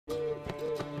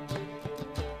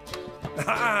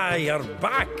Ah, you're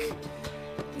back.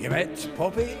 You met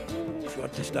Poppy? She's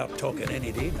got to start talking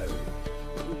any day now.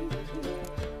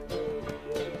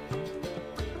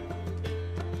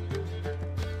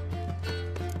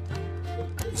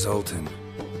 Zoltan,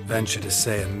 venture to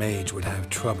say a mage would have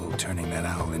trouble turning that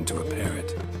owl into a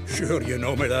parrot. Sure you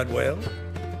know me that well?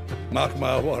 Mark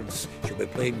my words, she'll be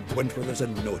playing Gwent with us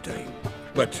in no time.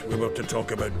 But we were to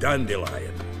talk about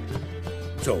Dandelion.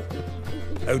 So,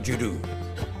 how'd you do?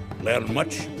 Learn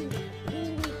much?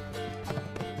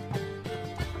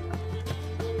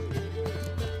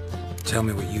 Tell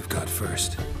me what you've got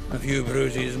first. A few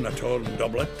bruises and a torn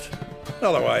doublet.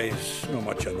 Otherwise, not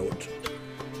much of note.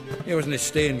 He wasn't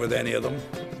staying with any of them.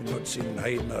 I'd not seen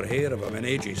hide nor hair of him in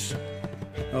ages.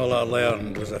 All I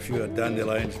learned was a few of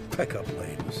Dandelion's pick-up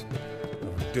lines.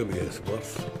 Of dubious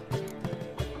worth.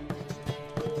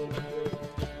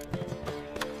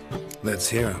 Let's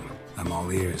hear him. I'm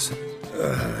all ears.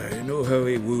 I know how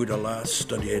he wooed a lass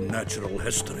studying natural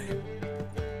history.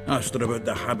 Asked her about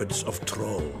the habits of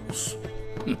trolls.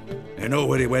 You know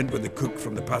where he went with the cook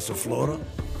from the Passiflora?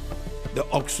 The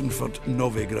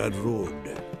Oxenfurt-Novigrad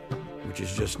Road, which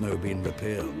has just now been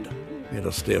repaired. Made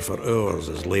her stare for hours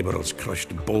as labourers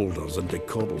crushed boulders into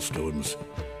cobblestones,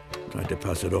 tried to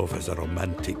pass it off as a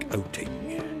romantic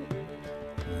outing.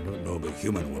 I don't know about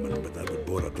human women, but that would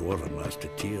bore a dwarven lass to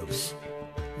tears.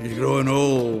 He's growing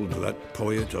old, that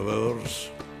poet of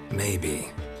ours. Maybe.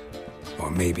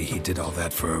 Or maybe he did all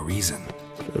that for a reason.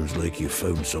 Sounds like you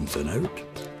found something out.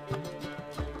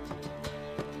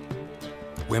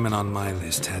 Women on my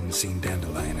list hadn't seen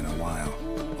Dandelion in a while.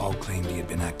 All claimed he had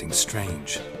been acting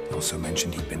strange. Also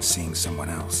mentioned he'd been seeing someone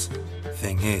else.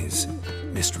 Thing is,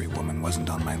 Mystery Woman wasn't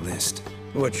on my list.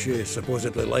 What's she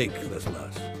supposedly like, this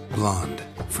lass? Blonde,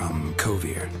 from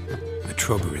Kovir. A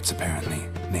Troberitz, apparently,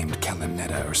 named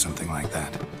Kellanetta or something like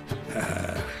that.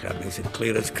 That makes it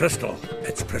clear as crystal.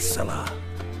 It's Priscilla.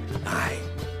 Aye.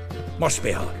 Must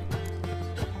be her.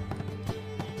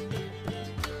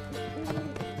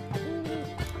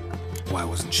 Why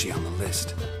wasn't she on the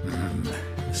list?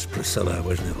 This Priscilla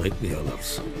wasn't like the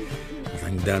others. I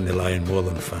think Dandelion more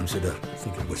than fancied her. I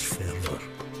think it was fervour.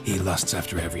 He lusts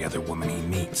after every other woman he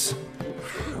meets.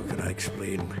 How can I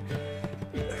explain?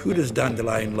 Who does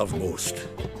Dandelion love most?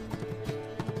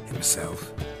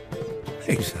 Himself.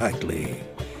 Exactly.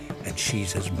 And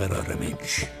she's his mirror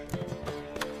image.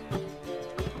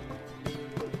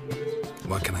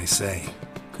 What can I say?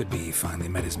 Could be he finally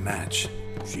met his match.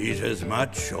 She's his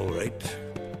match, all right.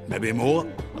 Maybe more.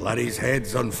 Larry's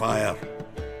head's on fire.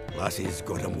 Lassie's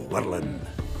got him whirling.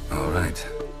 All right.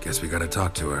 Guess we gotta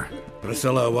talk to her.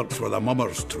 Priscilla works with a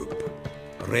mummers troupe.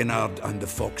 Reynard and the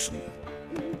Foxen.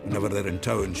 Whenever they're in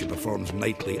town, she performs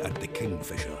nightly at the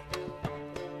Kingfisher.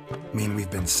 Mean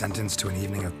we've been sentenced to an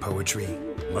evening of poetry?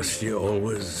 Must you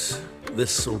always?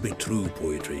 This'll be true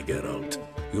poetry, Geralt.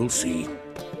 You'll see.